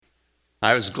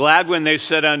I was glad when they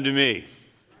said unto me,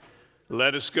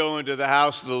 let us go into the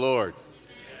house of the Lord.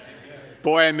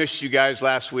 Boy, I missed you guys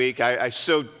last week. I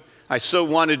so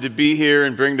wanted to be here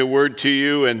and bring the word to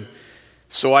you, and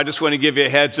so I just want to give you a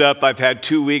heads up. I've had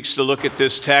 2 weeks to look at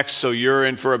this text, so you're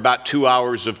in for about 2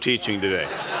 hours of teaching today.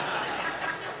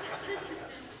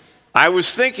 I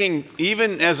was thinking,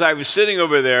 even as I was sitting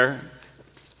over there,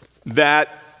 that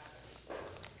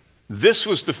this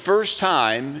was the first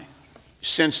time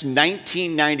since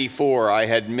 1994 I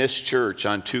had missed church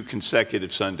on 2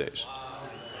 consecutive Sundays.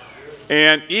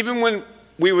 And even when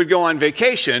we would go on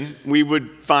vacation, we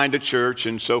would find a church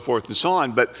and so forth and so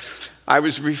on. But I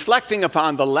was reflecting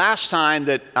upon the last time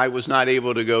that I was not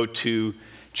able to go to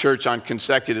church on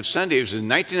consecutive Sundays. It was in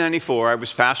 1994. I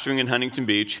was pastoring in Huntington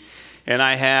Beach, and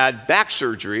I had back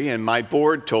surgery, and my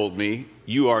board told me,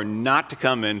 you are not to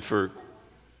come in for a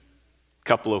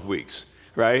couple of weeks,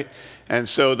 right? And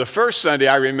so the first Sunday,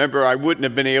 I remember I wouldn't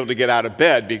have been able to get out of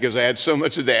bed because I had so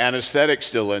much of the anesthetic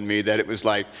still in me that it was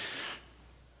like,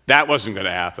 that wasn't going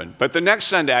to happen. But the next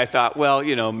Sunday, I thought, well,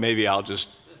 maybe I'll just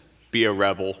be a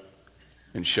rebel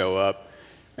and show up.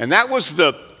 And that was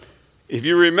if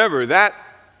you remember, that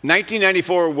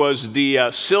 1994 was the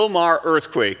Sylmar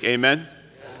earthquake, amen?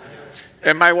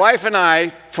 And my wife and I,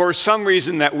 for some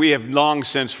reason that we have long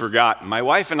since forgotten, my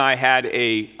wife and I had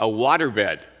a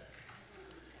waterbed.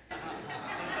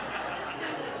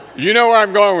 You know where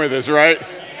I'm going with this, right?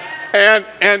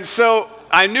 And so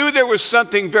I knew there was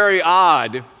something very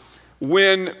odd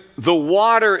when the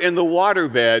water in the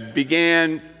waterbed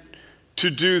began to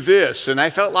do this. And I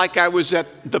felt like I was at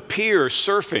the pier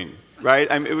surfing, right?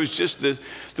 It was just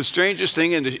the strangest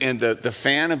thing, and the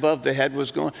fan above the head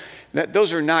was going.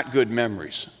 Those are not good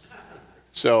memories.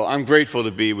 So I'm grateful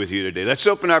to be with you today. Let's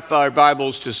open up our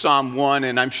Bibles to Psalm 1,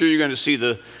 and I'm sure you're going to see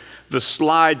the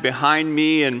slide behind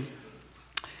me. And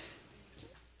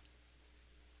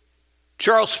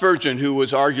Charles Spurgeon, who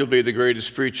was arguably the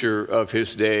greatest preacher of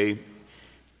his day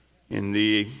in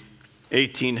the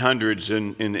 1800s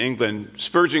in England,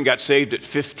 Spurgeon got saved at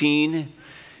 15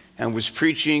 and was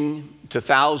preaching to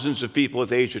thousands of people at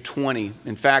the age of 20.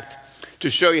 In fact, to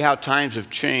show you how times have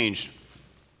changed,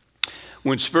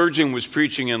 when Spurgeon was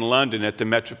preaching in London at the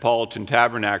Metropolitan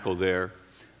Tabernacle there,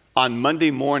 on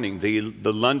Monday morning,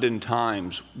 the London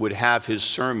Times would have his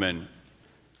sermon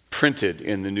printed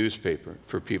in the newspaper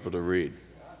for people to read.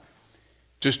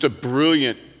 Just a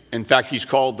brilliant, in fact, he's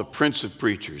called the Prince of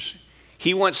Preachers.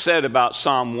 He once said about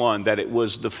Psalm 1 that it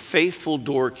was the faithful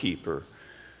doorkeeper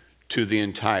to the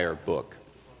entire book.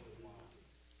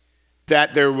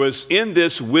 That there was in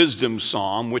this wisdom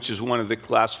psalm, which is one of the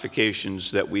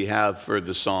classifications that we have for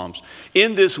the Psalms,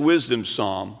 in this wisdom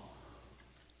psalm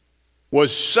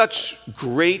was such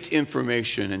great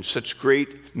information and such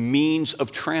great means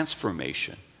of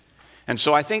transformation. And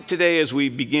so I think today as we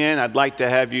begin, I'd like to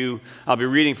have I'll be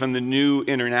reading from the New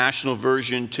International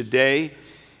Version today,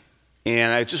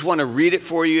 and I just want to read it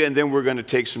for you, and then we're going to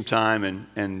take some time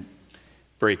and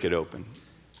break it open.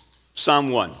 Psalm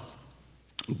 1.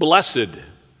 Blessed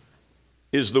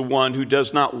is the one who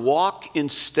does not walk in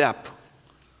step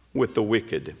with the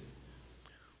wicked,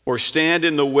 or stand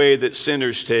in the way that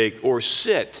sinners take, or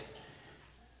sit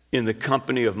in the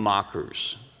company of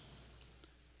mockers,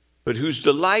 but whose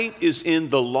delight is in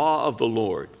the law of the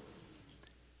Lord,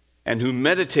 and who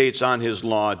meditates on his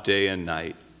law day and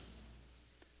night.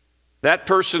 That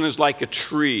person is like a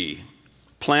tree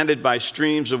planted by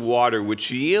streams of water, which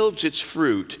yields its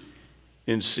fruit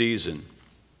in season,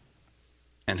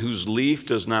 and whose leaf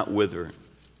does not wither.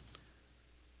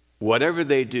 Whatever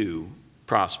they do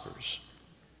prospers.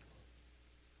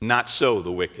 Not so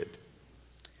the wicked.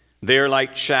 They are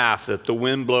like chaff that the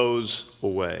wind blows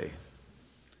away.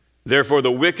 Therefore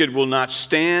the wicked will not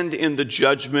stand in the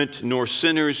judgment, nor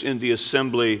sinners in the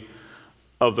assembly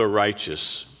of the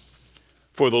righteous.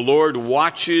 For the Lord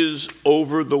watches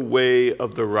over the way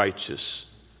of the righteous,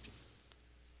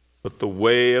 but the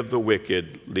way of the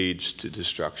wicked leads to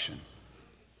destruction.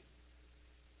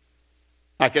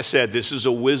 Like I said, this is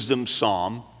a wisdom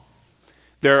psalm.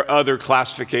 There are other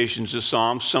classifications of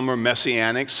psalms. Some are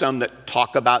messianic, some that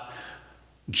talk about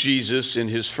Jesus in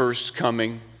his first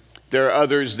coming. There are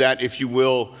others that, if you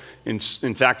will, in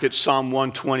fact, it's Psalm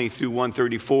 120 through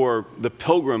 134, the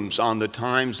pilgrims on the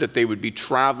times that they would be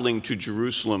traveling to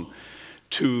Jerusalem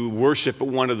to worship at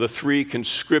one of the 3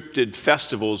 conscripted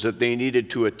festivals that they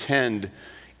needed to attend.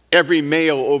 Every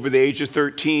male over the age of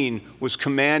 13 was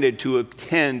commanded to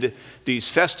attend these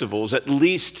festivals at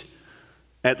least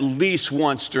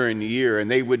once during the year. And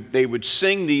they would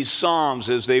sing these psalms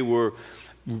as they were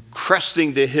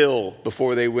cresting the hill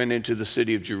before they went into the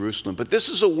city of Jerusalem. But this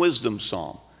is a wisdom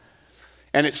psalm.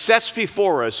 And it sets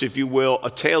before us, if you will,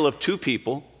 a tale of two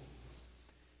people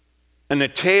and a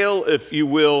tale, if you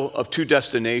will, of two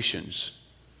destinations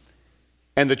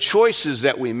and the choices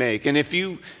that we make. And if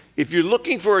you're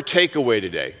looking for a takeaway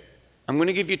today, I'm going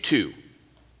to give you two.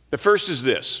 The first is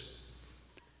this: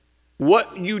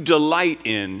 what you delight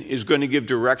in is going to give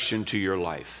direction to your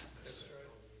life.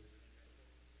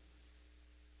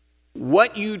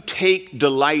 What you take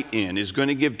delight in is going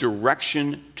to give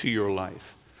direction to your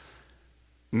life.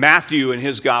 Matthew in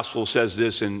his gospel says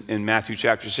this in Matthew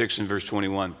chapter 6 and verse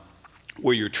 21.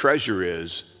 Where your treasure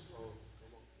is,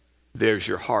 there's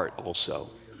your heart also.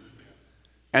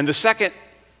 And the second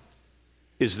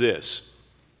is this: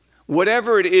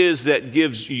 whatever it is that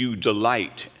gives you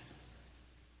delight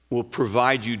will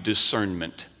provide you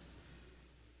discernment.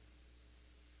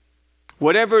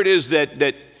 Whatever it is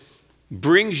that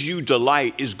brings you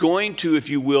delight is going to, if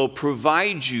you will,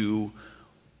 provide you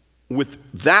with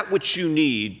that which you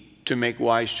need to make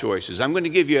wise choices. I'm going to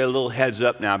give you a little heads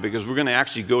up now because we're going to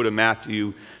actually go to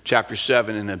Matthew chapter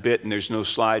 7 in a bit, and there's no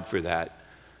slide for that.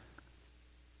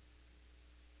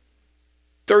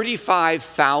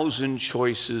 35,000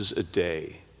 choices a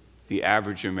day the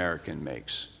average American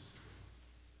makes.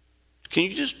 Can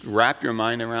you just wrap your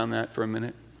mind around that for a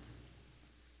minute?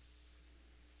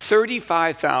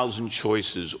 35,000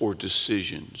 choices or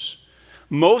decisions,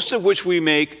 most of which we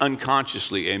make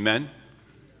unconsciously, amen?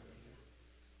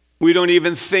 We don't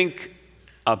even think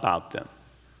about them.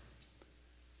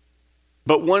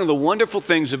 But one of the wonderful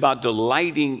things about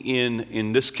delighting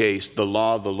in this case, the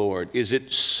law of the Lord, is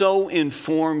it so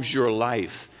informs your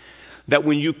life that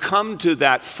when you come to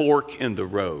that fork in the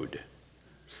road,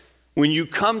 when you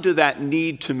come to that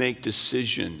need to make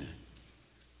decision,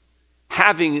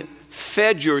 having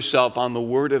fed yourself on the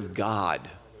Word of God,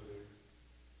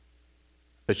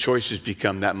 the choices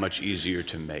become that much easier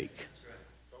to make.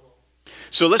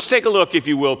 So let's take a look, if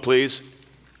you will, please,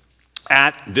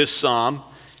 at this psalm.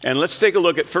 And let's take a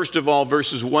look at, first of all,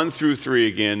 verses 1 through 3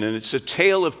 again. And it's a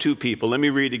tale of two people. Let me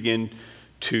read again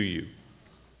to you.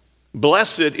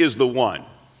 Blessed is the one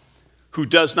who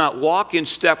does not walk in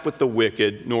step with the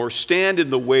wicked, nor stand in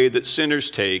the way that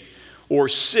sinners take, or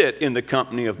sit in the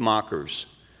company of mockers,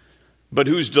 but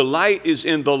whose delight is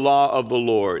in the law of the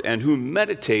Lord, and who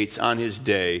meditates on his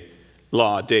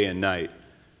law day and night.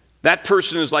 That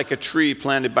person is like a tree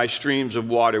planted by streams of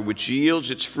water, which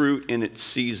yields its fruit in its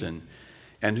season,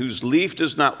 and whose leaf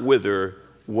does not wither.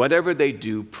 Whatever they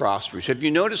do prospers. Have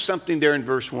you noticed something there in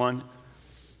verse 1?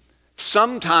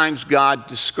 Sometimes God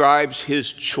describes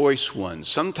his choice ones.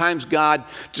 Sometimes God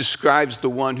describes the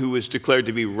one who is declared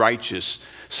to be righteous.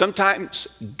 Sometimes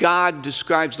God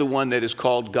describes the one that is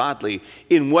called godly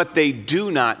in what they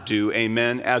do not do,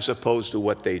 amen, as opposed to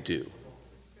what they do.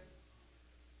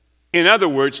 In other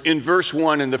words, in verse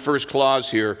 1 in the first clause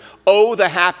here, oh, the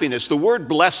happiness. The word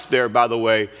blessed there, by the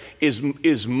way,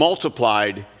 is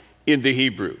multiplied in the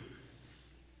Hebrew.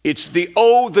 It's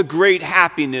the great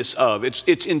happiness of.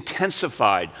 It's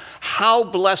intensified. How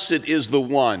blessed is the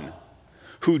one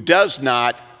who does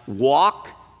not walk,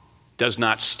 does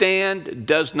not stand,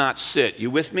 does not sit. You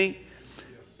with me?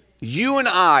 You and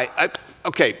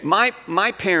okay,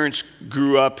 my parents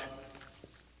grew up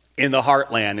in the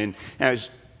heartland, and I was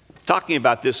talking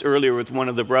about this earlier with one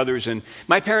of the brothers, and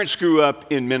my parents grew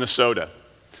up in Minnesota,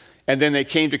 and then they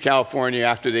came to California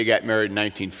after they got married in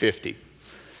 1950.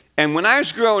 And when I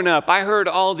was growing up, I heard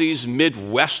all these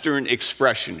Midwestern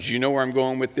expressions. You know where I'm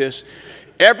going with this?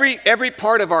 Every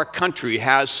part of our country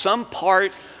has some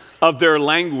part of their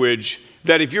language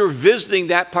that if you're visiting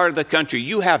that part of the country,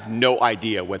 you have no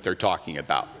idea what they're talking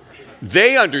about.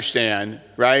 They understand,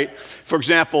 right? For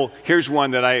example, here's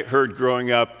one that I heard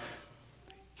growing up.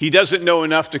 He doesn't know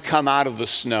enough to come out of the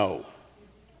snow.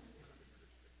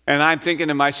 And I'm thinking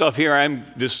to myself, here I'm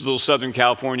this little Southern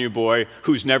California boy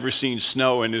who's never seen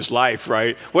snow in his life,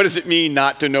 right? What does it mean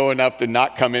not to know enough to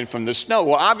not come in from the snow?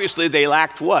 Well, obviously they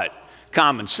lacked what?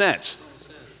 Common sense.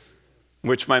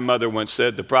 Which my mother once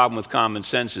said, the problem with common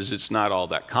sense is it's not all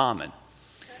that common.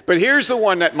 But here's the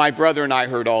one that my brother and I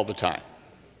heard all the time.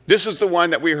 This is the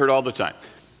one that we heard all the time.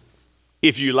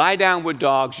 If you lie down with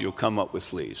dogs, you'll come up with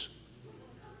fleas.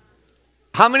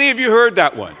 How many of you heard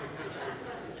that one?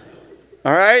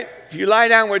 All right? If you lie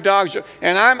down with dogs,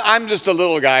 and I'm just a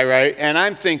little guy, right? And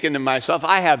I'm thinking to myself,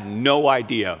 I have no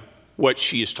idea what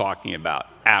she is talking about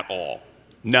at all.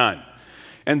 None.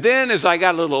 And then as I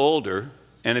got a little older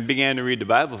and I began to read the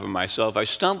Bible for myself, I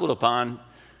stumbled upon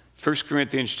 1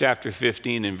 Corinthians chapter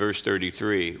 15 and verse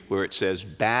 33, where it says,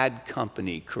 bad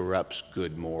company corrupts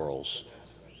good morals.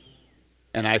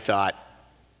 And I thought,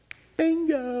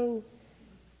 bingo.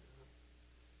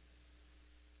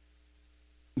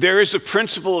 There is a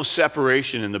principle of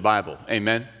separation in the Bible.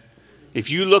 Amen? If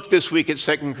you look this week at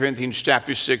 2 Corinthians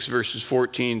chapter 6, verses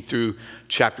 14 through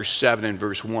chapter 7 and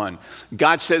verse 1,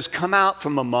 God says, come out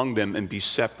from among them and be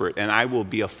separate, and I will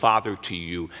be a father to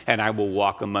you, and I will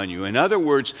walk among you. In other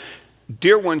words,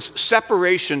 dear ones,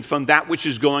 separation from that which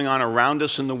is going on around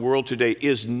us in the world today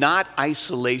is not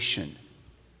isolation.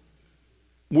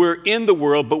 We're in the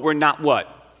world, but we're not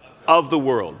what? Of the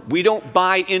world. We don't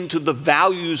buy into the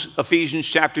values, Ephesians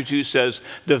chapter 2 says,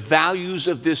 the values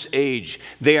of this age.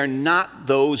 They are not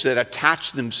those that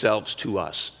attach themselves to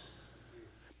us.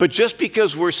 But just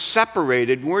because we're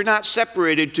separated, we're not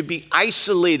separated to be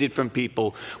isolated from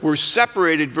people. We're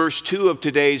separated, verse 2 of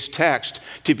today's text,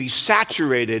 to be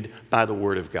saturated by the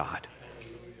Word of God.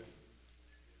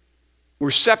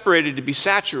 We're separated to be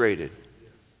saturated.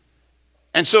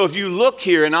 And so if you look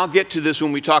here, and I'll get to this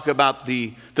when we talk about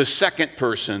the second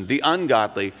person, the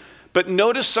ungodly, but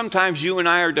notice sometimes you and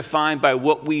I are defined by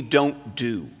what we don't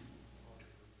do.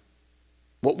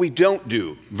 What we don't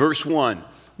do. Verse 1,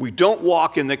 we don't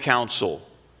walk in the counsel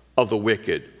of the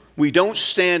wicked. We don't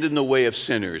stand in the way of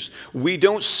sinners. We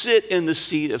don't sit in the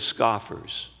seat of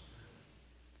scoffers.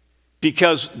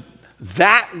 Because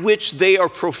that which they are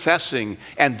professing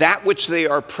and that which they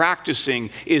are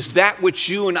practicing is that which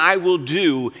you and I will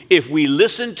do if we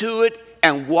listen to it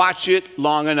and watch it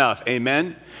long enough.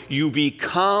 Amen? You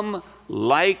become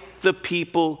like the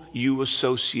people you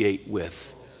associate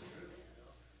with.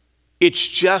 It's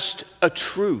just a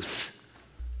truth.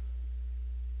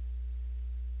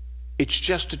 It's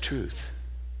just a truth.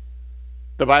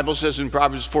 The Bible says in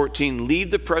Proverbs 14,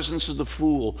 leave the presence of the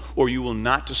fool, or you will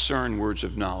not discern words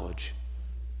of knowledge.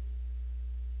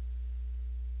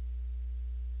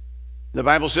 The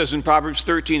Bible says in Proverbs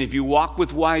 13, if you walk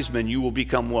with wise men, you will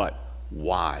become what?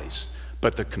 Wise.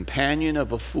 But the companion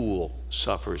of a fool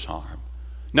suffers harm.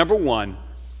 Number one,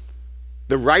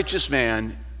 the righteous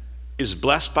man is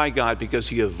blessed by God because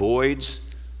he avoids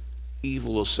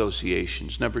evil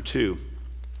associations. Number two,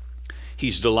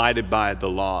 he's delighted by the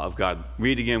law of God.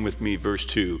 Read again with me, verse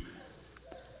 2.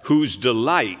 Whose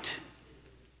delight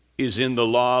is in the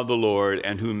law of the Lord,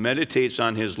 and who meditates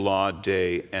on his law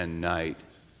day and night.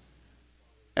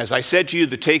 As I said to you,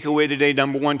 the takeaway today,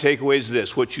 number one takeaway is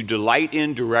this. What you delight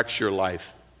in directs your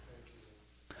life.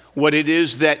 What it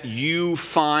is that you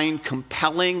find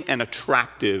compelling and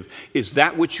attractive is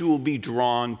that which you will be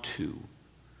drawn to,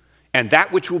 and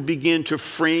that which will begin to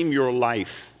frame your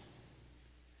life.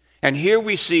 And here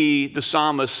we see the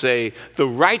psalmist say, the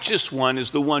righteous one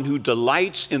is the one who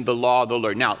delights in the law of the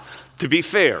Lord. Now, to be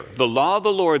fair, the law of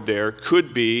the Lord there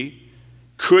could be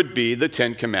the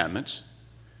Ten Commandments.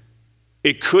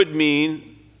 It could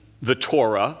mean the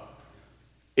Torah.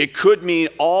 It could mean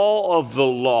all of the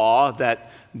law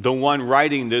that the one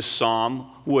writing this psalm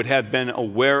would have been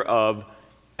aware of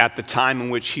at the time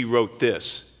in which he wrote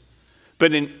this.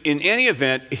 But in any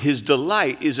event, his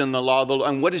delight is in the law of the Lord.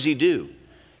 And what does he do?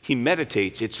 He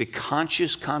meditates. It's a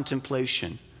conscious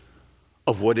contemplation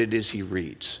of what it is he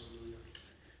reads.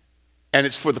 And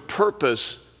it's for the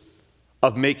purpose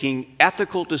of making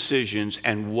ethical decisions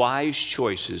and wise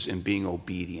choices and being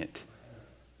obedient.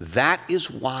 That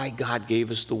is why God gave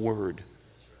us the Word.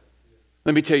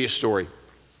 Let me tell you a story.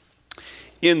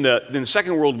 In the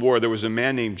Second World War, there was a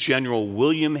man named General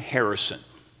William Harrison.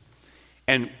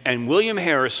 And William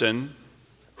Harrison,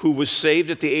 who was saved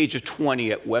at the age of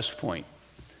 20 at West Point,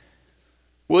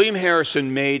 William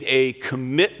Harrison made a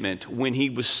commitment when he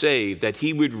was saved that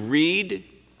he would read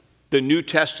the New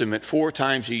Testament 4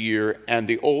 times a year and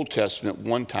the Old Testament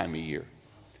 1 time a year.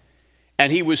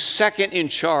 And he was second in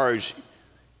charge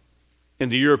in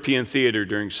the European theater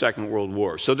during Second World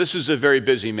War. So this is a very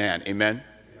busy man, amen?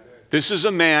 This is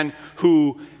a man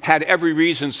who had every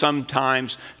reason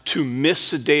sometimes to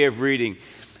miss a day of reading.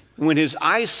 When his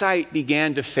eyesight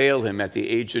began to fail him at the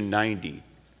age of 90,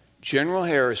 General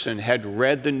Harrison had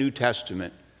read the New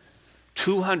Testament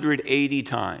 280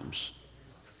 times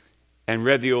and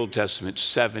read the Old Testament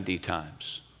 70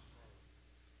 times.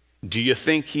 Do you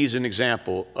think he's an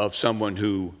example of someone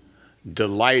who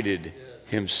delighted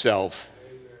himself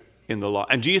in the law?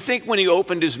 And do you think when he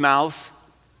opened his mouth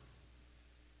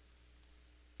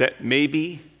that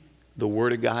maybe the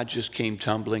Word of God just came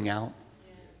tumbling out?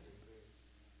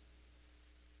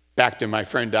 Back to my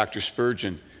friend Dr.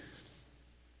 Spurgeon.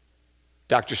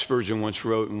 Dr. Spurgeon once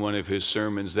wrote in one of his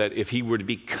sermons that if he were to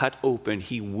be cut open,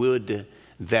 he would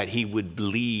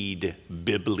bleed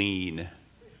bibline.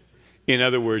 In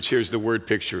other words, here's the word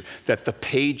picture, that the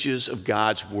pages of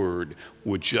God's Word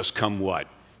would just come what?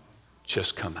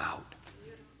 Just come out.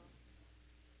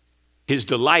 His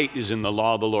delight is in the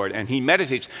law of the Lord, and he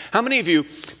meditates. How many of you,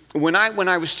 when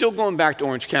I was still going back to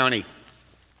Orange County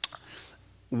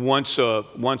once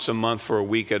a month for a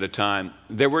week at a time,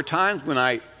 there were times when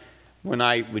I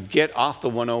would get off the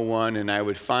 101 and I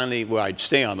would finally, I'd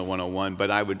stay on the 101, but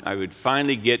I would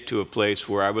finally get to a place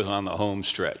where I was on the home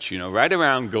stretch, right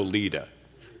around Goleta,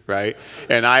 right?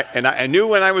 And I knew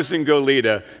when I was in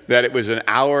Goleta that it was an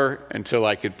hour until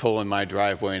I could pull in my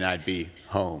driveway and I'd be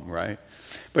home, right?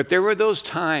 But there were those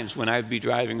times when I'd be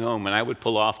driving home and I would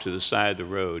pull off to the side of the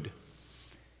road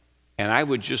and I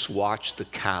would just watch the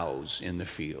cows in the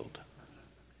field.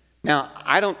 Now,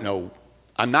 I don't know,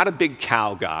 I'm not a big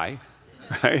cow guy,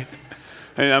 right?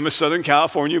 And I'm a Southern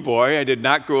California boy. I did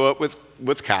not grow up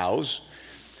with cows.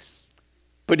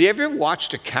 But you ever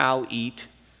watched a cow eat?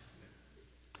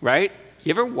 Right?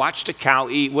 You ever watched a cow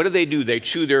eat? What do? They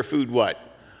chew their food what?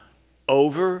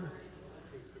 Over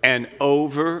and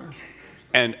over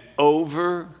and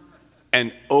over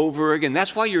and over again.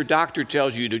 That's why your doctor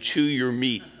tells you to chew your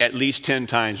meat at least 10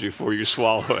 times before you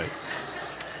swallow it.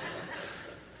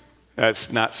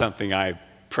 That's not something I'm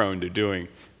prone to doing.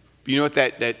 You know what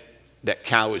that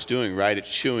cow is doing, right? It's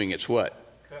chewing its what?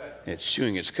 Cud. It's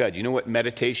chewing its cud. You know what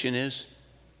meditation is?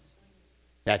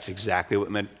 That's exactly what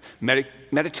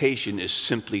meditation is.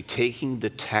 Simply taking the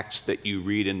text that you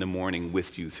read in the morning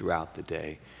with you throughout the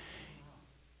day.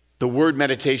 The word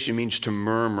meditation means to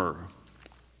murmur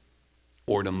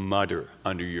or to mutter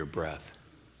under your breath.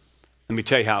 Let me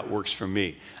tell you how it works for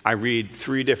me. I read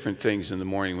 3 different things in the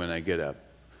morning when I get up.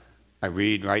 I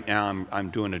read, right now I'm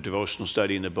doing a devotional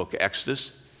study in the book of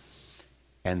Exodus,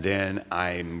 and then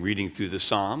I'm reading through the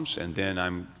Psalms, and then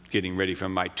I'm getting ready for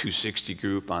my 260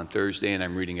 group on Thursday, and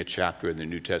I'm reading a chapter in the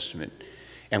New Testament.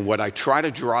 And what I try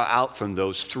to draw out from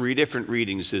those 3 different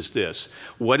readings is this: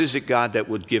 what is it, God, that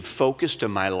would give focus to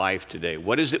my life today?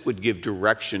 What is it would give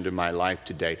direction to my life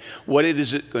today? What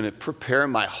is it going to prepare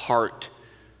my heart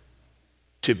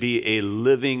to be a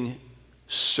living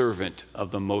servant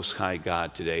of the Most High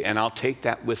God today? And I'll take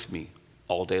that with me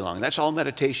all day long. That's all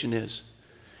meditation is.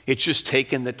 It's just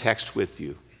taking the text with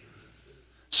you.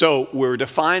 So we're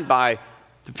defined by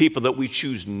the people that we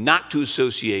choose not to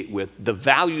associate with, the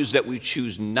values that we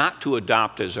choose not to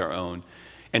adopt as our own,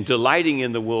 and delighting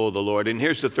in the will of the Lord. And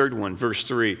here's the third one, verse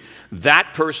 3.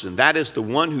 That person, that is the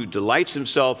one who delights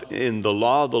himself in the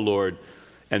law of the Lord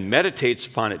and meditates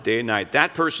upon it day and night.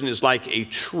 That person is like a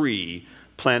tree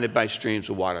planted by streams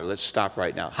of water. Let's stop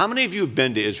right now. How many of you have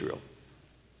been to Israel?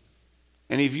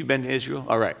 Any of you been to Israel?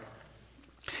 All right.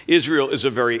 Israel is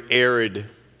a very arid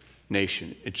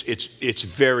nation. It's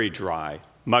very dry.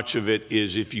 Much of it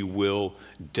is, if you will,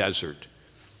 desert.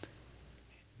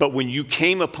 But when you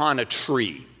came upon a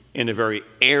tree in a very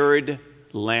arid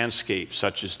landscape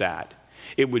such as that,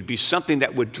 it would be something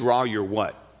that would draw your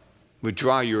what? Would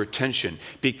draw your attention,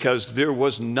 because there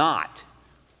was not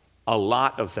a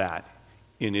lot of that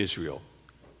in Israel.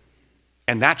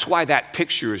 And that's why that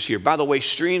picture is here. By the way,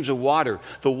 streams of water,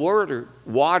 the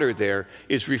water there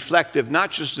is reflective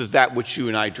not just of that which you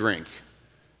and I drink.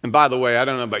 And by the way, I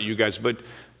don't know about you guys, but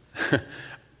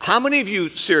how many of you,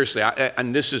 seriously,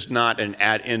 and this is not an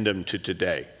addendum to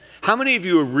today, how many of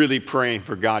you are really praying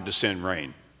for God to send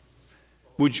rain?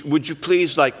 Would you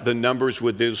please, like the numbers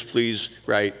with this, please,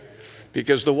 right?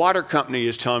 Because the water company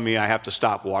is telling me I have to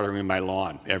stop watering my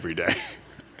lawn every day.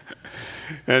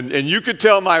 And you could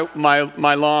tell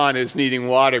my lawn is needing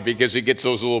water because it gets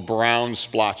those little brown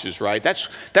splotches, right?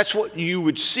 That's what you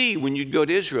would see when you'd go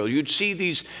to Israel. You'd see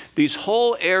these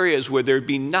whole areas where there'd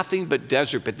be nothing but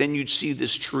desert, but then you'd see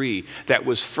this tree that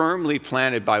was firmly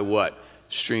planted by what?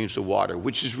 Streams of water,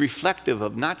 which is reflective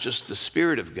of not just the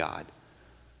Spirit of God,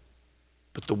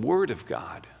 but the Word of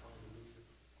God.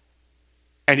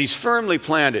 And he's firmly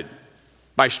planted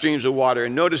by streams of water.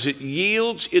 And notice it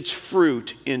yields its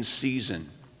fruit in season.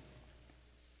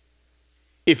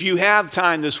 If you have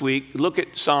time this week, look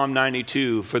at Psalm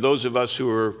 92 for those of us who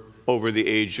are over the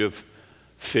age of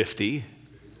 50.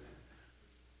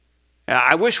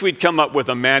 I wish we'd come up with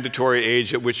a mandatory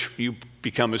age at which you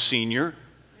become a senior,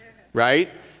 right?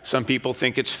 Some people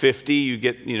think it's 50. You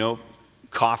get,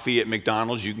 coffee at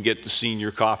McDonald's. You can get the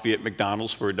senior coffee at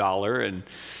McDonald's for $1. And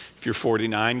if you're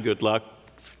 49, good luck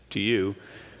to you.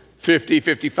 50,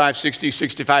 55, 60,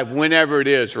 65, whenever it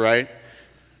is, right?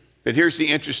 But here's the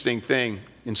interesting thing.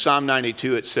 In Psalm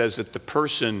 92, it says that the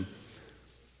person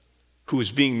who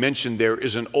is being mentioned there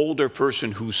is an older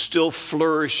person who's still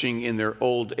flourishing in their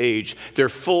old age. They're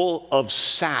full of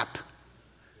sap.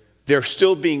 They're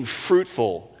still being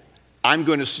fruitful. I'm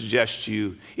going to suggest to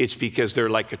you it's because they're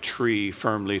like a tree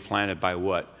firmly planted by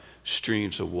what?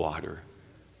 Streams of water.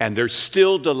 And they're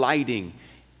still delighting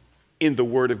in the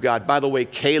Word of God. By the way,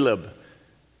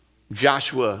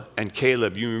 Joshua and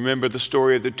Caleb, you remember the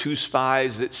story of the two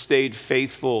spies that stayed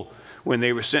faithful when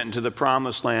they were sent into the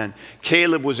promised land.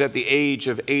 Caleb was at the age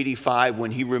of 85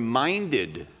 when he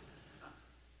reminded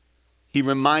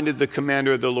the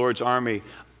commander of the Lord's army,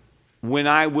 when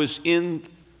I was in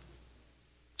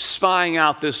spying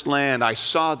out this land, I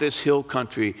saw this hill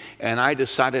country, and I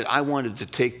decided I wanted to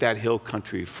take that hill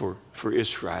country for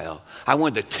Israel. I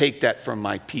wanted to take that from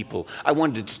my people. I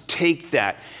wanted to take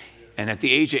that. And at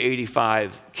the age of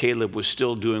 85, Caleb was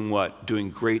still doing what? Doing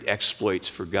great exploits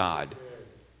for God.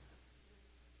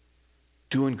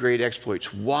 Doing great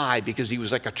exploits. Why? Because he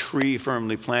was like a tree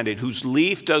firmly planted, whose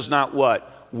leaf does not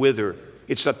what? Wither.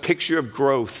 It's a picture of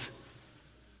growth.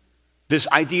 This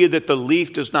idea that the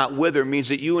leaf does not wither means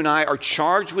that you and I are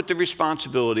charged with the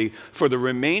responsibility for the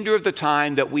remainder of the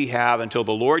time that we have until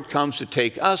the Lord comes to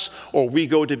take us or we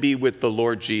go to be with the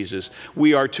Lord Jesus.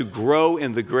 We are to grow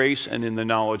in the grace and in the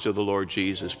knowledge of the Lord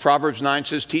Jesus. Proverbs 9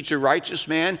 says, teach a righteous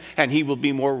man and he will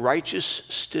be more righteous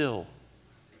still.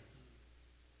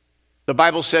 The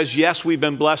Bible says, yes, we've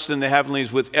been blessed in the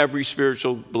heavenlies with every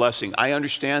spiritual blessing. I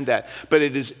understand that, but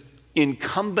it is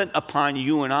incumbent upon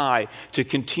you and I to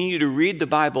continue to read the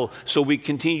Bible so we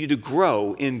continue to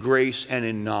grow in grace and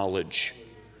in knowledge.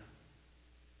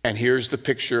 And here's the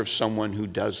picture of someone who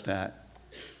does that.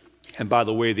 And by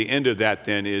the way, the end of that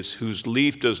then is whose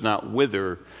leaf does not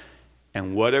wither,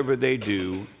 and whatever they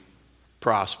do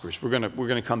prospers. We're going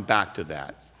to come back to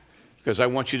that, because I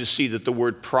want you to see that the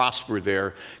word prosper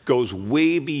there goes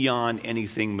way beyond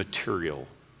anything material.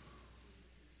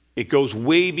 It goes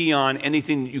way beyond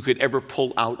anything you could ever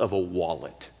pull out of a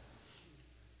wallet.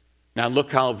 Now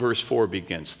look how verse 4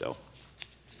 begins, though.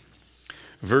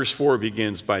 Verse 4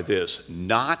 begins by this: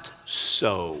 not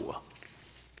so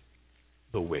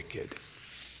the wicked.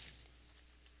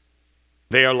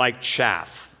 They are like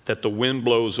chaff that the wind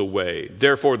blows away.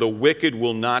 Therefore the wicked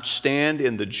will not stand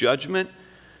in the judgment,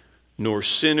 nor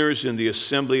sinners in the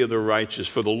assembly of the righteous.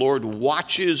 For the Lord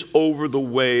watches over the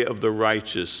way of the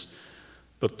righteous,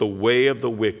 but the way of the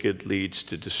wicked leads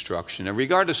to destruction. And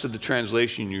regardless of the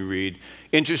translation you read,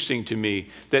 interesting to me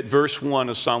that verse 1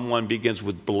 of Psalm 1 begins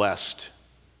with blessed,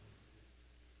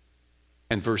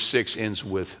 and verse 6 ends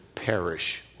with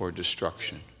perish or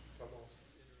destruction.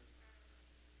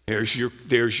 There's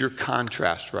your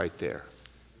contrast right there.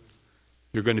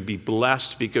 You're going to be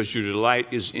blessed because your delight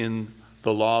is in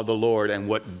the law of the Lord, and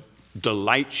what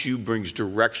delights you brings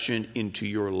direction into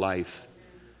your life.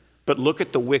 But look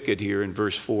at the wicked here in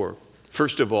verse 4.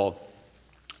 First of all,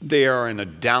 they are in a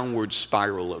downward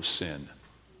spiral of sin.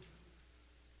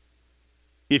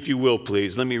 If you will,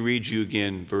 please, let me read you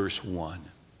again verse 1.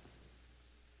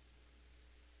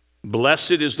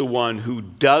 Blessed is the one who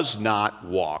does not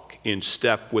walk in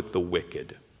step with the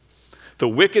wicked. The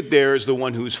wicked there is the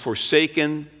one who's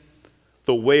forsaken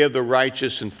the way of the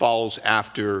righteous and follows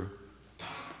after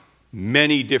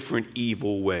many different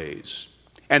evil ways.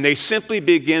 And they simply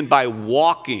begin by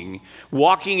walking.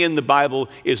 Walking in the Bible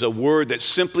is a word that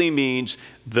simply means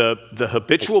the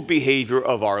habitual behavior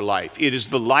of our life. It is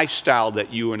the lifestyle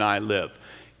that you and I live.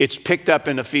 It's picked up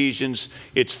in Ephesians.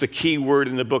 It's the key word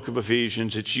in the book of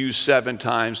Ephesians. It's used 7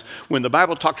 times. When the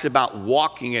Bible talks about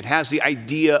walking, it has the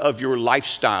idea of your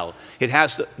lifestyle. It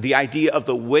has the idea of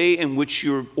the way in which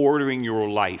you're ordering your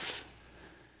life.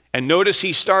 And notice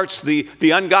he starts, the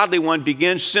ungodly one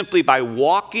begins simply by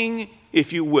walking,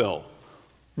 if you will,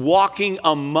 walking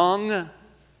among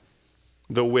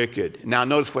the wicked. Now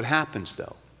notice what happens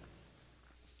though.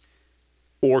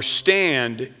 Or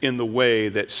stand in the way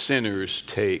that sinners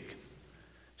take.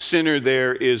 Sinner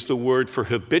there is the word for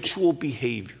habitual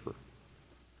behavior.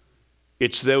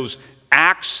 It's those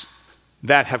acts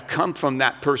that have come from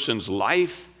that person's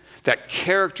life that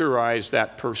characterize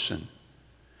that person.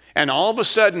 And all of a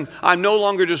sudden, I'm no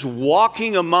longer just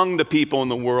walking among the people in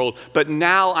the world, but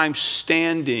now I'm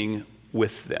standing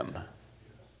with them.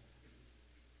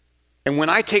 And when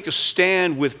I take a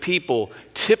stand with people,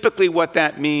 typically what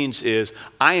that means is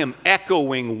I am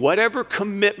echoing whatever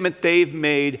commitment they've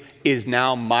made is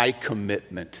now my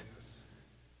commitment.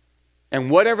 And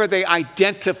whatever they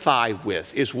identify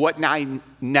with is what I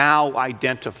now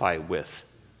identify with.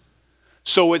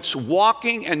 So it's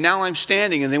walking and now I'm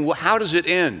standing. And then how does it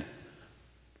end?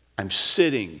 I'm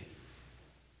sitting,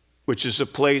 which is a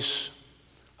place,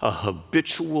 a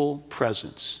habitual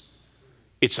presence.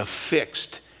 It's a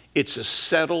fixed, it's a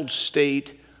settled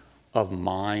state of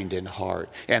mind and heart.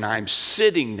 And I'm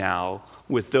sitting now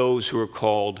with those who are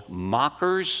called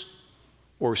mockers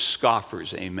or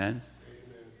scoffers. Amen?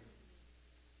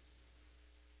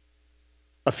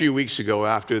 a few weeks ago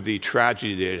after the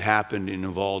tragedy that had happened in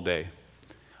Uvalde.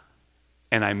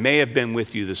 And I may have been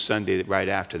with you the Sunday right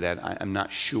after that, I'm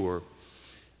not sure.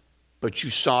 But you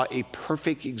saw a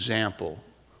perfect example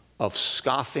of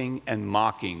scoffing and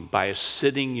mocking by a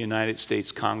sitting United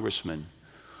States congressman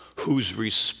whose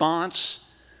response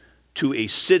to a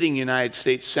sitting United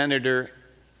States senator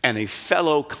and a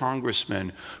fellow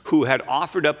congressman who had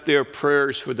offered up their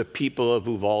prayers for the people of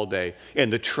Uvalde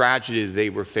and the tragedy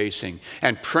they were facing,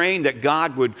 and praying that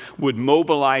God would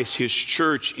mobilize his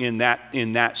church in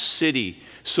that city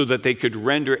so that they could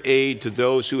render aid to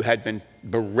those who had been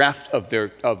bereft of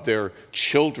their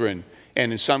children,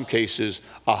 and in some cases,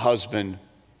 a husband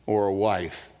or a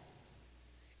wife.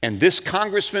 And this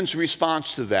congressman's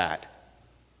response to that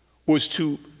was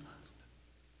to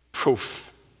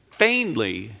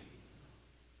profanely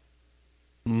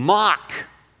mock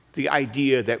the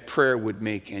idea that prayer would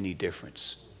make any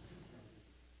difference.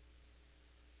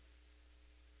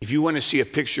 If you want to see a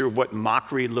picture of what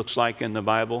mockery looks like in the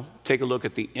Bible, take a look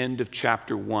at the end of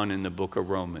chapter 1 in the book of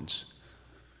Romans.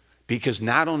 Because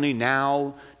not only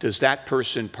now does that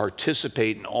person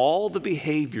participate in all the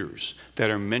behaviors that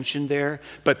are mentioned there,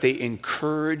 but they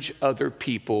encourage other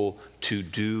people to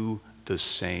do the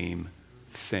same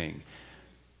thing.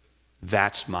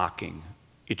 That's mocking.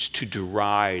 It's to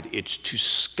deride. It's to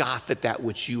scoff at that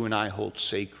which you and I hold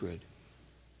sacred.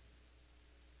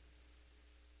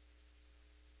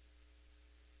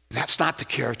 That's not to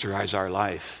characterize our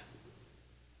life.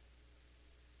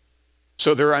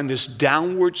 So they're on this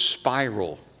downward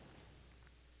spiral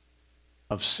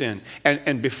of sin.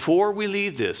 And before we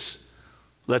leave this,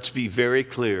 let's be very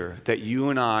clear that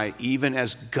you and I, even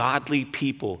as godly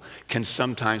people, can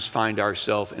sometimes find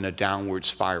ourselves in a downward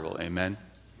spiral. Amen?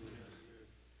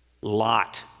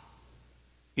 Lot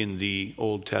in the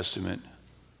Old Testament,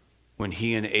 when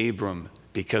he and Abram,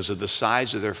 because of the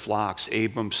size of their flocks,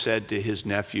 Abram said to his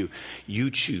nephew, you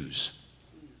choose.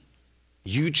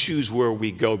 You choose where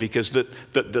we go, because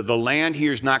the land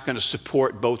here is not going to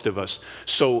support both of us.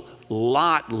 So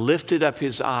Lot lifted up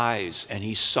his eyes and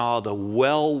he saw the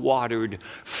well-watered,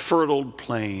 fertile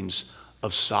plains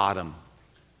of Sodom.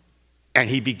 And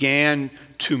he began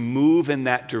to move in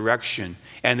that direction.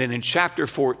 And then in chapter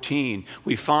 14,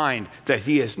 we find that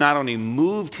he has not only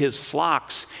moved his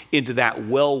flocks into that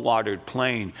well-watered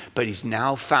plain, but he's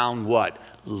now found what?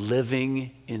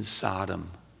 Living in Sodom.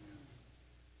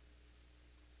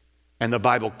 And the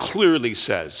Bible clearly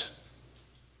says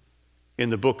in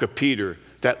the book of Peter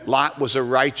that Lot was a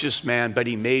righteous man, but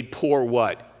he made poor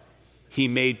what? He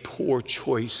made poor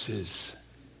choices.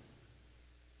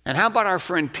 And how about our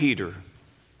friend Peter?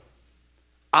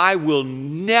 I will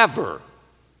never,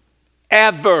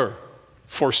 ever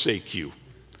forsake you.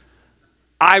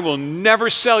 I will never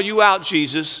sell you out,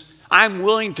 Jesus. I'm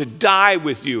willing to die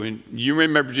with you. And you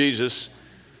remember Jesus.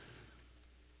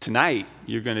 Tonight,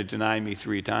 you're going to deny me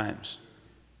 3 times.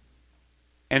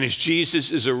 And as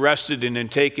Jesus is arrested and then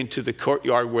taken to the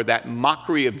courtyard where that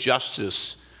mockery of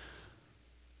justice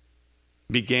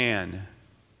began,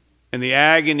 and the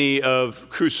agony of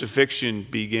crucifixion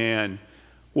began,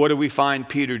 what do we find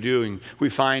Peter doing? We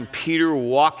find Peter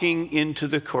walking into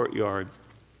the courtyard,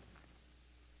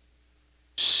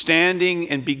 standing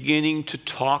and beginning to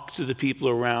talk to the people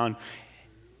around.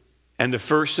 And the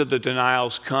first of the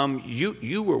denials come,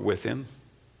 you were with him.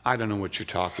 I don't know what you're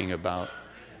talking about.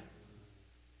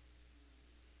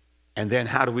 And then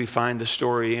how do we find the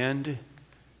story end?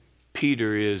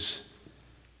 Peter is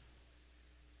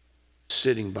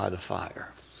sitting by the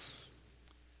fire.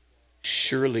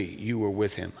 Surely you were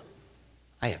with him.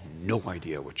 I have no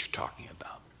idea what you're talking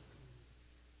about.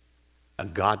 A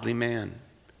godly man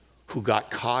who got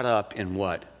caught up in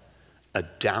what? A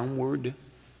downward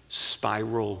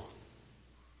spiral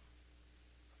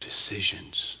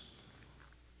decisions.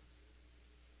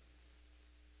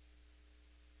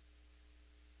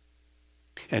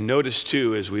 And notice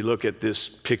too, as we look at this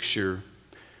picture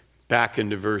back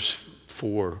into verse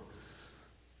 4,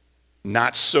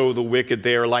 not so the wicked,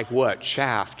 they are like what?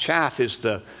 Chaff. Chaff is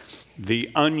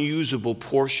the unusable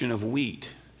portion of wheat.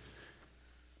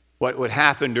 What would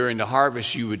happen during the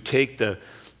harvest, you would take the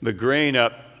grain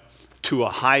up to a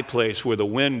high place where the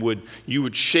wind you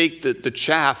would shake the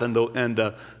chaff, and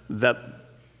the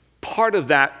part of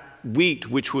that wheat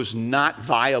which was not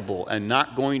viable and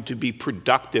not going to be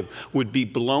productive would be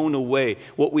blown away.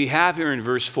 What we have here in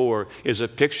verse 4 is a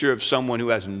picture of someone who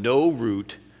has no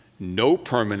root, no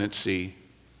permanency,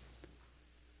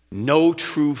 no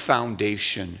true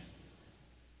foundation.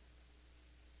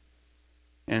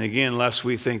 And again, lest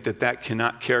we think that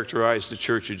cannot characterize the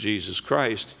Church of Jesus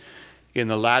Christ, In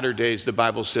the latter days, the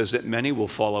Bible says that many will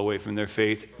fall away from their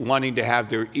faith, wanting to have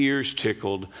their ears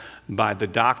tickled by the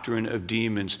doctrine of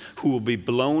demons, who will be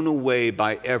blown away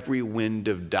by every wind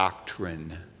of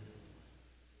doctrine.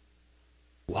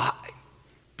 Why?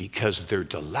 Because their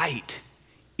delight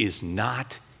is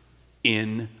not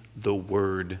in the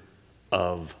word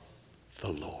of the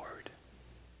Lord.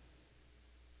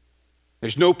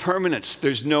 There's no permanence.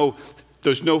 There's no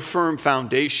firm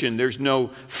foundation. There's no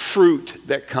fruit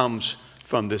that comes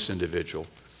from this individual.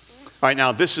 All right,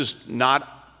 now this is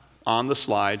not on the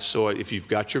slides, so if you've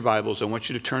got your Bibles, I want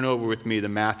you to turn over with me to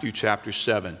Matthew chapter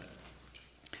 7.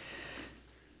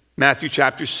 Matthew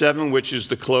chapter 7, which is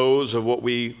the close of what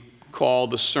we call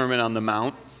the Sermon on the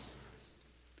Mount.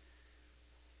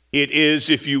 It is,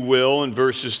 if you will, in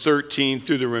verses 13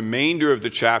 through the remainder of the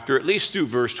chapter, at least through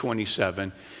verse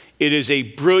 27, it is a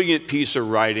brilliant piece of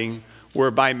writing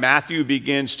whereby Matthew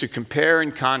begins to compare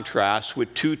and contrast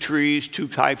with two trees, two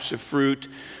types of fruit,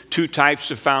 two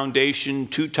types of foundation,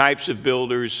 two types of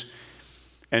builders,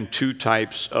 and two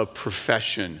types of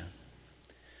profession.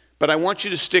 But I want you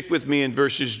to stick with me in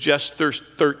verses just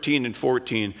 13 and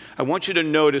 14. I want you to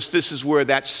notice this is where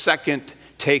that second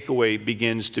takeaway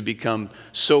begins to become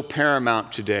so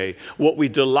paramount today. What we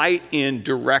delight in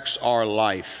directs our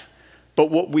life. But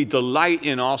what we delight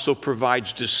in also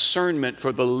provides discernment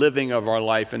for the living of our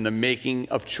life and the making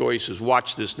of choices.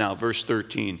 Watch this now, verse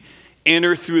 13.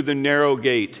 Enter through the narrow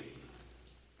gate.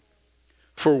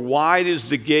 For wide is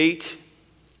the gate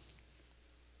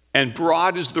and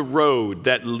broad is the road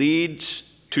that leads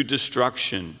to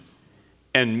destruction,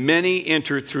 and many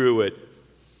enter through it.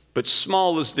 But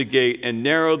small is the gate and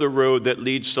narrow the road that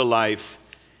leads to life,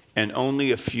 and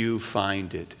only a few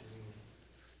find it.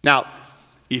 Now,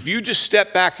 if you just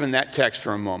step back from that text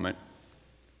for a moment,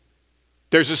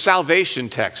 there's a salvation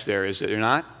text there, is it or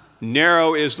not?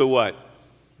 Narrow is the what?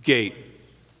 Gate.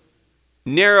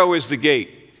 Narrow is the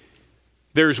gate.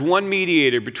 There's one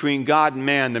mediator between God and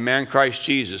man, the man Christ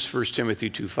Jesus, 1 Timothy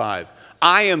 2:5.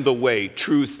 I am the way,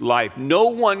 truth, life. No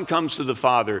one comes to the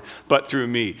Father but through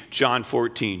me, John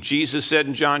 14. Jesus said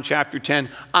in John chapter 10,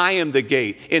 I am the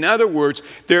gate. In other words,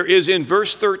 there is in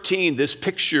verse 13 this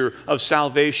picture of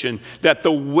salvation, that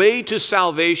the way to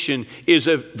salvation is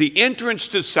the entrance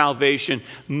to salvation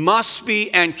must be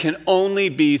and can only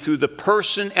be through the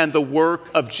person and the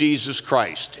work of Jesus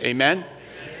Christ. Amen?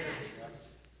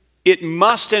 It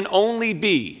must and only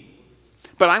be.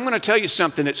 But I'm going to tell you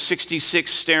something at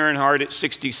 66, staring hard at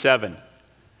 67.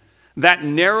 That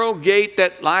narrow gate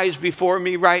that lies before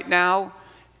me right now,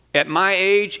 at my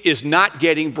age, is not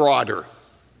getting broader.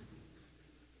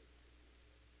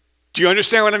 Do you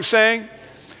understand what I'm saying?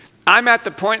 I'm at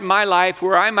the point in my life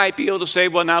where I might be able to say,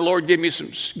 well, now, Lord, give me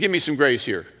some grace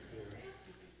here.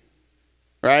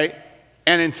 Right?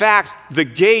 And in fact, the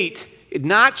gate,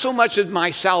 not so much of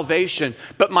my salvation,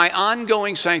 but my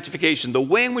ongoing sanctification, the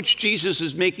way in which Jesus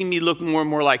is making me look more and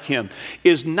more like him,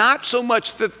 is not so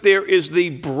much that there is the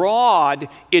broad,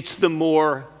 it's the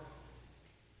more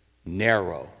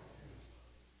narrow.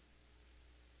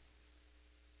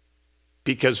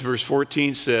 Because verse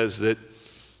 14 says that,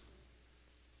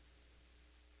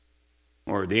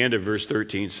 or the end of verse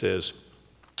 13 says,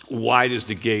 wide is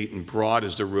the gate and broad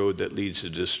is the road that leads to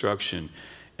destruction,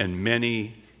 and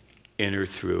many enter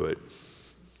through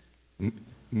it.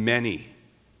 Many.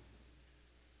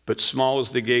 But small is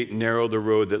the gate, narrow the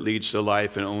road that leads to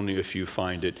life, and only a few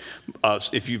find it.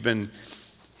 If you've been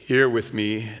here with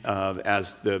me,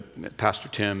 as the Pastor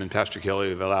Tim and Pastor Kelly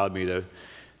have allowed me to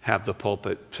have the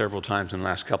pulpit several times in the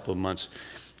last couple of months,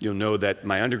 you'll know that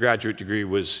my undergraduate degree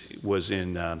was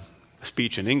in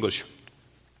speech and English.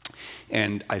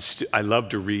 And I love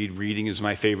to read. Reading is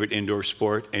my favorite indoor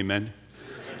sport. Amen.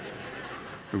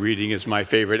 Reading is my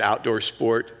favorite outdoor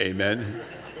sport. Amen.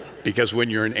 Because when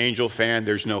you're an Angel fan,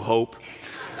 there's no hope.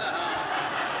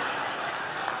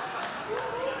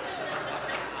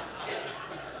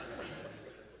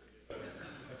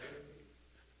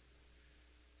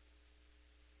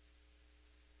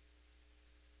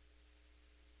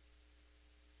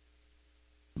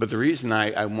 But the reason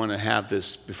I want to have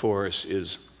this before us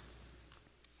is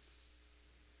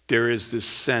there is this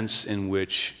sense in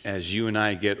which, as you and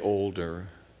I get older,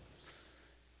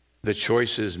 the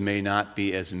choices may not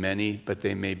be as many, but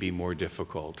they may be more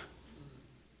difficult.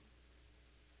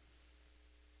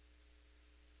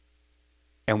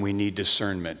 And we need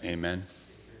discernment, amen?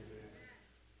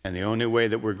 And the only way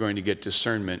that we're going to get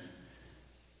discernment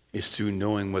is through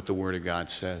knowing what the Word of God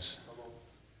says.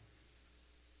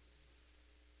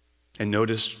 And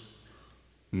notice,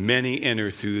 many enter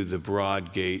through the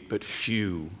broad gate, but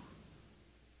few,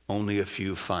 only a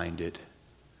few find it.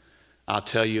 I'll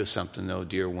tell you something, though,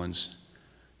 dear ones.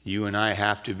 You and I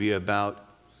have to be about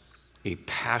a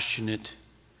passionate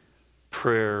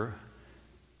prayer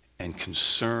and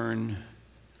concern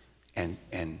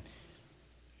and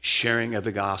sharing of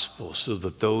the gospel so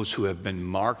that those who have been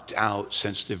marked out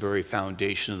since the very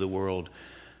foundation of the world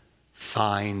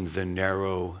find the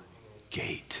narrow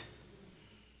gate.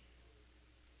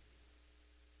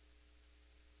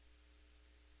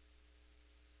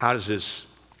 How does this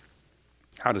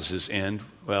end?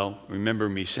 Well, remember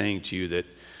me saying to you that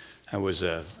I was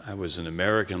an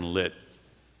American Lit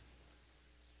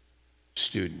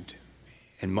student.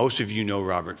 And most of you know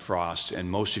Robert Frost, and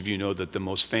most of you know that the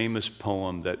most famous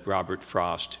poem that Robert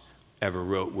Frost ever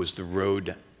wrote was The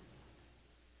Road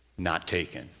Not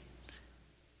Taken.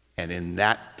 And in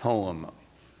that poem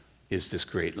is this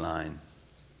great line.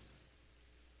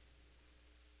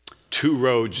 Two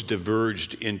roads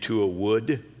diverged into a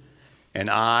wood, and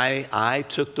I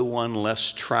took the one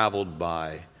less traveled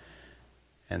by,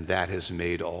 and that has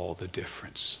made all the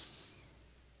difference.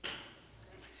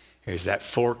 There's that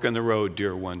fork in the road,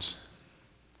 dear ones.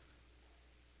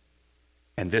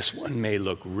 And this one may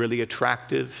look really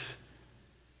attractive.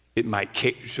 It might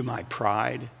cater to my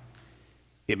pride.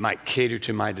 It might cater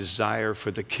to my desire for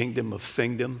the kingdom of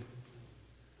thingdom.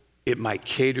 It might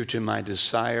cater to my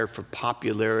desire for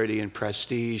popularity and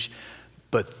prestige.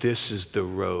 But this is the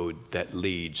road that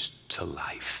leads to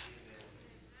life.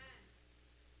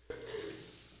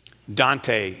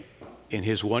 Dante, in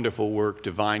his wonderful work,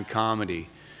 Divine Comedy,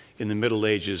 in the Middle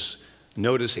Ages,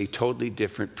 notice a totally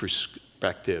different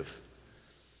perspective.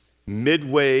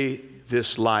 Midway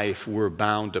this life we're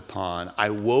bound upon, I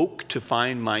woke to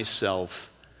find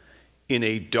myself in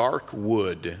a dark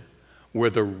wood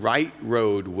where the right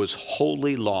road was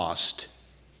wholly lost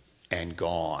and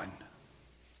gone.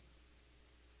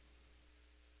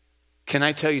 Can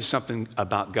I tell you something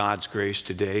about God's grace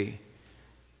today?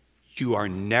 You are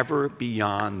never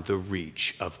beyond the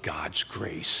reach of God's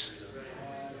grace.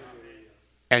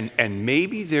 And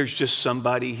maybe there's just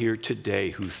somebody here today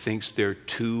who thinks they're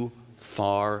too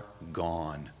far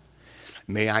gone.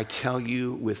 May I tell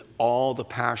you with all the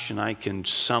passion I can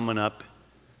summon up,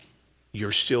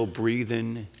 you're still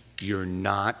breathing, you're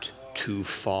not too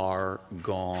far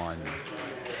gone.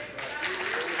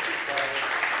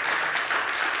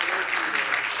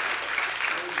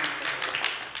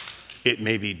 It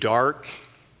may be dark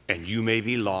and you may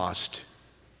be lost,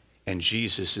 and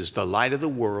Jesus is the light of the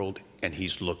world and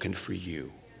he's looking for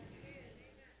you.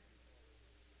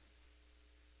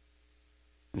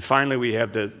 And finally, we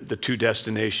have the two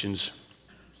destinations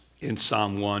in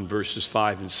Psalm 1, verses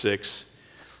 5 and 6.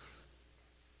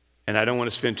 And I don't want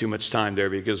to spend too much time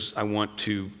there because I want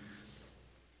to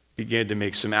begin to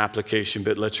make some application,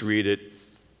 but let's read it.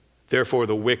 Therefore,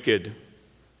 the wicked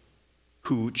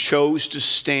who chose to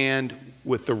stand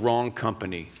with the wrong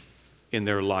company in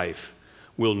their life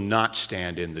will not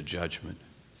stand in the judgment,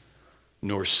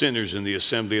 nor sinners in the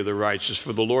assembly of the righteous.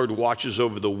 For the Lord watches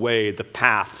over the way, the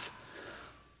path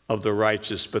of the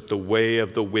righteous, but the way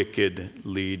of the wicked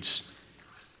leads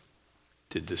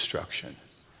to destruction.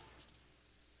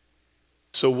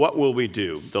 So what will we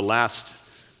do? The last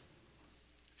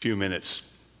few minutes.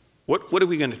 What are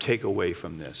we going to take away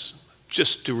from this?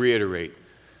 Just to reiterate,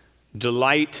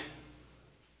 delight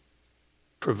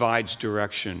provides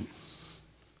direction.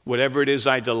 Whatever it is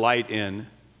I delight in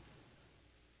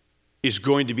is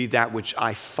going to be that which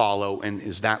I follow and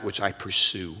is that which I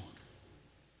pursue.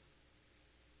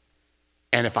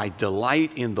 And if I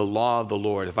delight in the law of the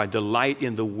Lord, if I delight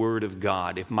in the Word of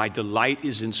God, if my delight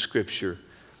is in Scripture,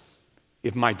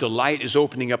 if my delight is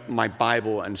opening up my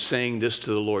Bible and saying this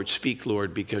to the Lord, speak,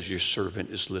 Lord, because your servant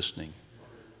is listening.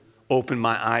 Open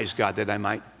my eyes, God, that I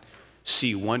might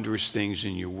see wondrous things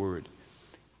in your Word.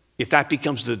 If that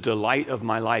becomes the delight of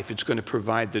my life, it's going to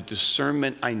provide the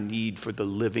discernment I need for the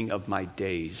living of my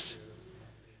days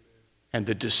and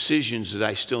the decisions that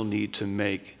I still need to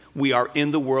make. We are in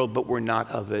the world, but we're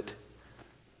not of it.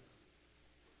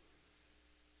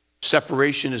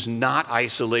 Separation is not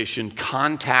isolation.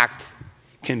 Contact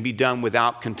can be done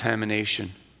without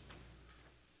contamination.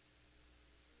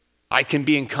 I can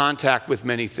be in contact with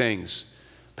many things,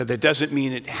 but that doesn't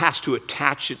mean it has to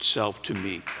attach itself to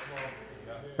me,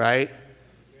 right?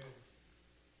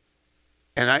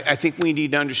 And I think we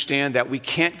need to understand that we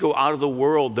can't go out of the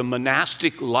world. The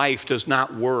monastic life does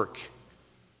not work.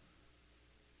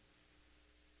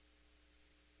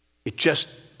 It just,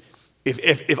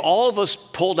 if all of us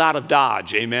pulled out of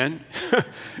Dodge, amen,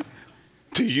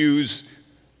 to use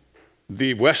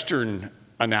the Western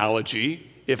analogy,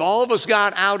 if all of us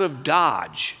got out of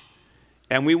Dodge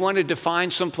And we wanted to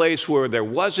find some place where there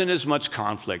wasn't as much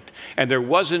conflict, and there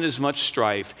wasn't as much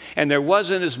strife, and there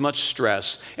wasn't as much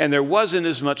stress, and there wasn't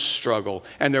as much struggle,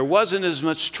 and there wasn't as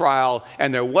much trial,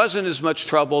 and there wasn't as much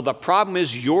trouble. The problem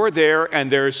is you're there,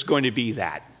 and there's going to be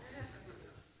that.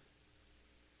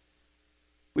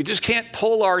 We just can't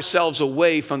pull ourselves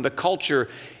away from the culture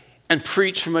and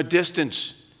preach from a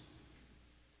distance.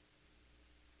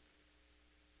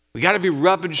 We got to be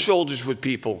rubbing shoulders with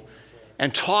people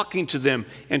and talking to them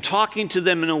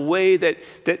in a way that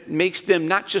makes them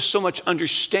not just so much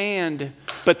understand,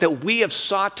 but that we have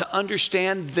sought to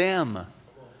understand them.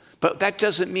 But that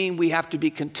doesn't mean we have to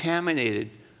be contaminated,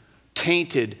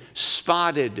 tainted,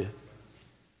 spotted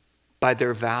by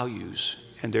their values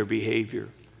and their behavior.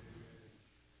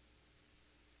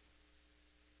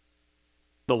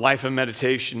 The life of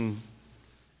meditation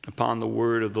upon the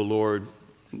word of the Lord.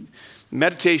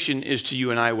 Meditation is to you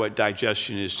and I what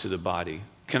digestion is to the body.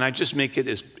 Can I just make it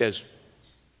as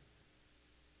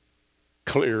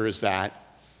clear as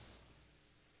that?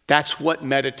 That's what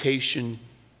meditation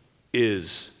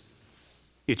is.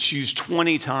 It's used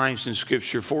 20 times in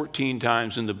Scripture, 14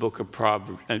 times in the book of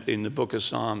Proverbs, in the book of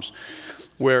Psalms,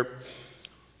 where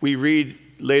we read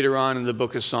later on in the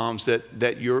book of Psalms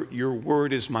that your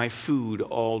word is my food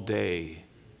all day.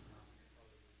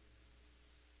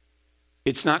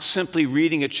 It's not simply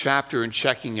reading a chapter and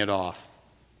checking it off.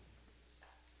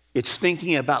 It's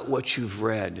thinking about what you've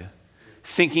read,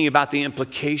 thinking about the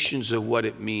implications of what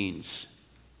it means,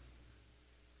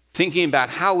 thinking about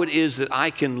how it is that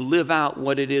I can live out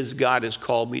what it is God has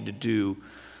called me to do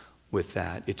with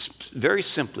that. It's very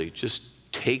simply just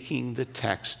taking the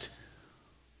text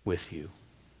with you.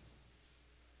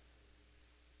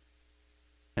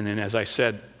 And then, as I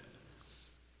said,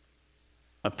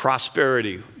 a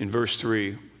prosperity in verse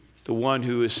 3, the one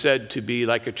who is said to be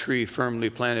like a tree firmly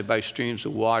planted by streams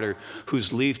of water,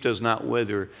 whose leaf does not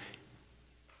wither,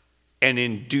 and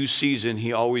in due season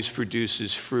he always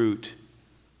produces fruit.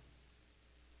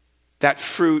 That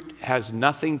fruit has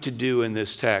nothing to do in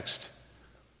this text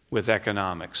with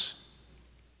economics.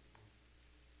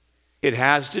 It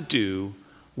has to do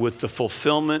with the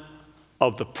fulfillment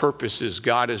of the purposes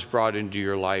God has brought into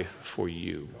your life for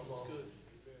you.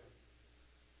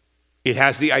 It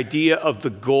has the idea of the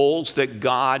goals that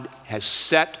God has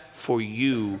set for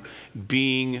you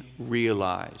being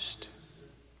realized.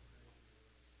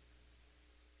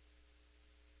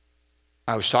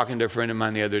 I was talking to a friend of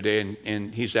mine the other day,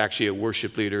 and he's actually a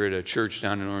worship leader at a church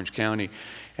down in Orange County,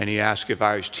 and he asked if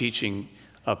I was teaching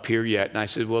up here yet. And I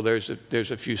said, well, there's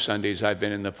a few Sundays I've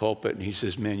been in the pulpit. And he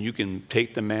says, man, you can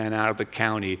take the man out of the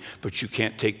county, but you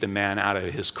can't take the man out of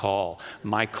his call.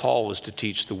 My call is to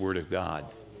teach the Word of God.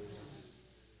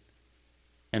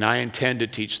 And I intend to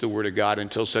teach the Word of God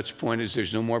until such point as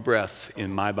there's no more breath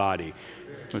in my body.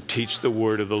 So teach the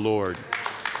Word of the Lord.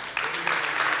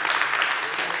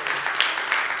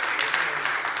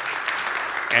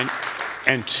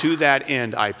 And to that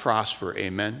end, I prosper.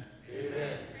 Amen?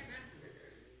 Amen.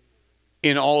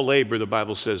 In all labor, the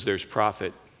Bible says there's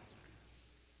profit.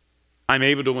 I'm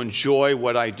able to enjoy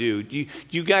what I do.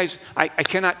 You guys, I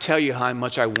cannot tell you how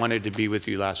much I wanted to be with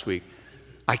you last week.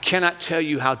 I cannot tell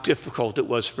you how difficult it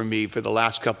was for me for the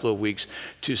last couple of weeks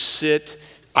to sit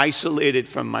isolated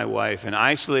from my wife and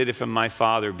isolated from my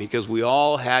father because we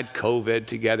all had COVID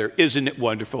together. Isn't it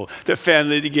wonderful? The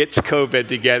family that gets COVID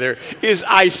together is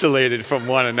isolated from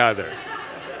one another,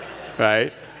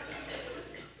 right?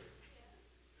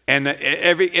 And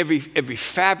every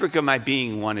fabric of my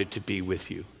being wanted to be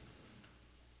with you.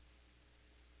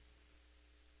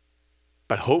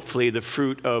 But hopefully the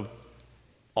fruit of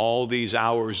all these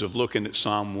hours of looking at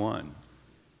Psalm 1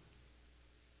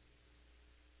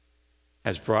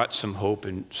 has brought some hope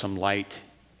and some light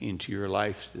into your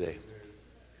life today.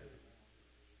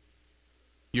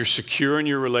 You're secure in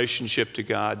your relationship to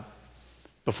God.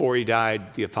 Before he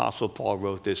died, the Apostle Paul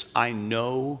wrote this, I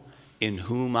know in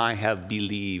whom I have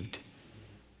believed,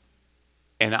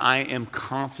 and I am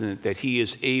confident that he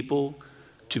is able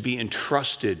to be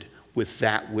entrusted with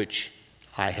that which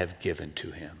I have given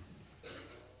to him.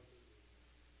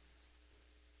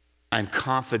 I'm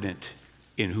confident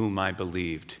in whom I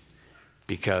believed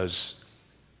because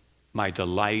my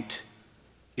delight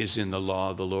is in the law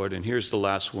of the Lord. And here's the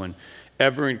last one,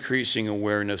 ever increasing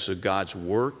awareness of God's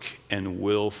work and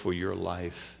will for your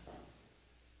life.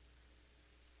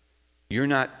 You're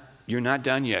not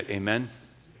done yet, amen?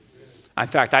 In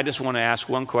fact, I just want to ask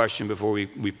one question before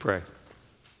we pray.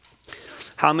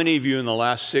 How many of you in the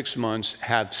last 6 months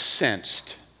have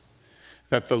sensed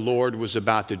that the Lord was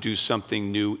about to do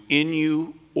something new in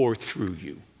you or through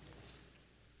you?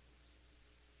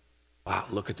 Wow,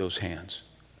 look at those hands.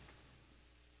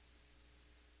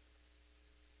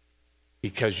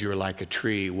 Because you're like a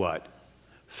tree, what?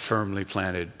 Firmly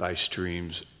planted by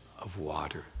streams of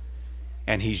water.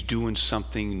 And he's doing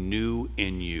something new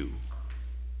in you,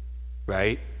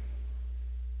 right?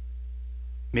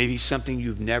 Maybe something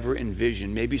you've never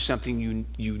envisioned. Maybe something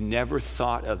you never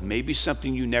thought of. Maybe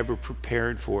something you never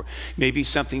prepared for. Maybe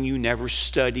something you never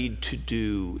studied to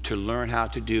do, to learn how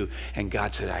to do. And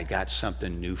God said, I got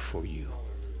something new for you.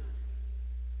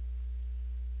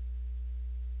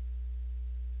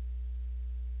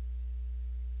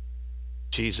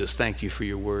 Jesus, thank you for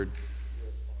your word.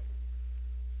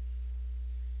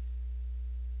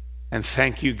 And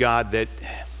thank you, God, that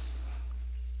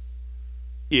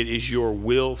it is your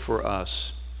will for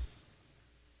us,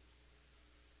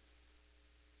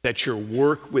 that your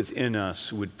work within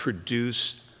us would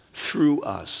produce through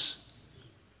us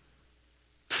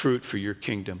fruit for your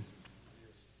kingdom.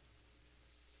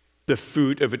 The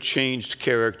fruit of a changed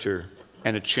character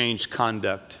and a changed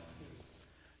conduct.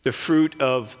 The fruit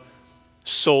of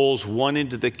souls won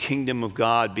into the kingdom of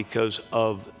God because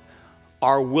of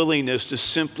our willingness to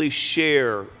simply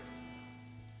share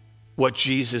what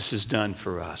Jesus has done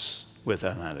for us with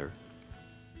another.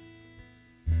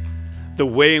 The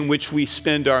way in which we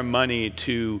spend our money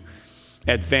to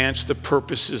advance the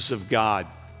purposes of God.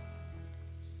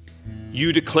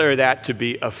 You declare that to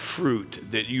be a fruit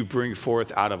that you bring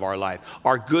forth out of our life.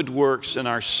 Our good works and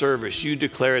our service, you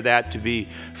declare that to be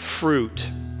fruit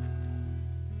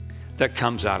that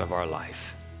comes out of our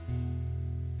life.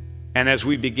 And as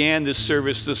we began this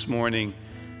service this morning,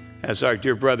 as our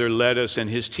dear brother led us and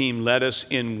his team led us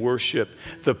in worship,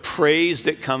 the praise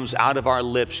that comes out of our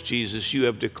lips, Jesus, you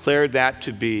have declared that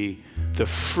to be the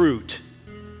fruit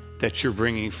that you're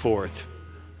bringing forth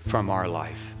from our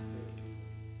life.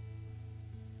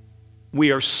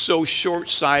 We are so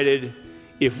short-sighted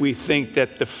if we think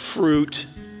that the fruit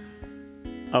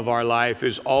of our life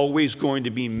is always going to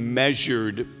be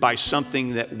measured by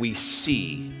something that we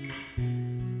see.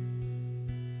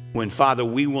 When, Father,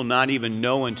 we will not even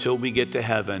know until we get to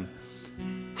heaven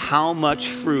how much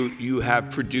fruit you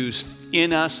have produced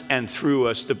in us and through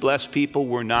us to bless people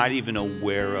we're not even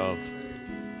aware of.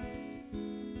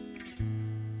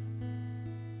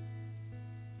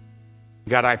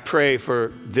 God, I pray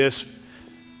for this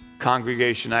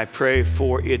congregation. I pray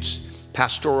for its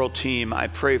pastoral team. I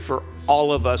pray for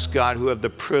all of us, God, who have the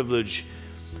privilege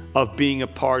of being a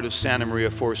part of Santa Maria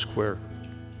Foursquare.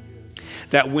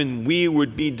 That when we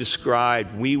would be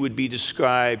described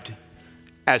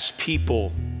as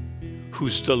people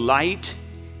whose delight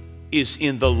is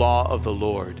in the law of the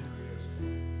Lord.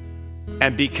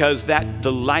 And because that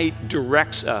delight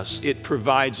directs us, it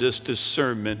provides us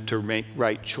discernment to make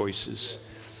right choices.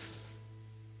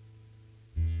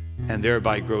 And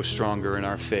thereby grow stronger in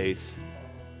our faith,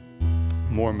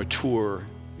 more mature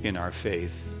in our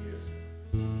faith,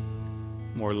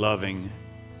 more loving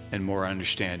and more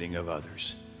understanding of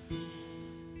others.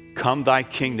 Come thy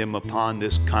kingdom upon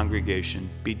this congregation.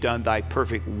 Be done thy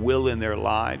perfect will in their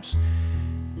lives,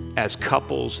 as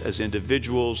couples, as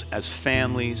individuals, as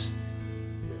families,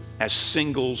 as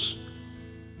singles,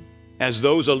 as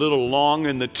those a little long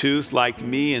in the tooth like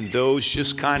me, and those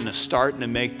just kind of starting to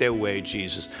make their way,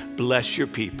 Jesus. Bless your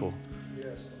people.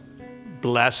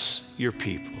 Bless your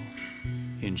people.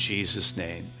 In Jesus'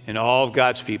 name. And all of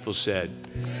God's people said,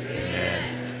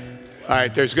 Amen. All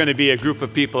right, there's going to be a group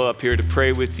of people up here to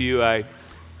pray with you. I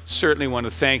certainly want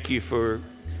to thank you for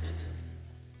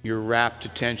your rapt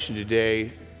attention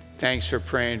today. Thanks for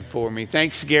praying for me.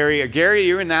 Thanks, Gary. Gary,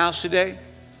 you're in the house today?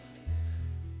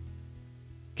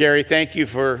 Gary, thank you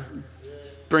for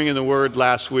bringing the word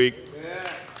last week.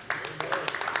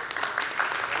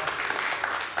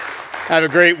 Have a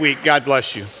great week. God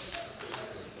bless you.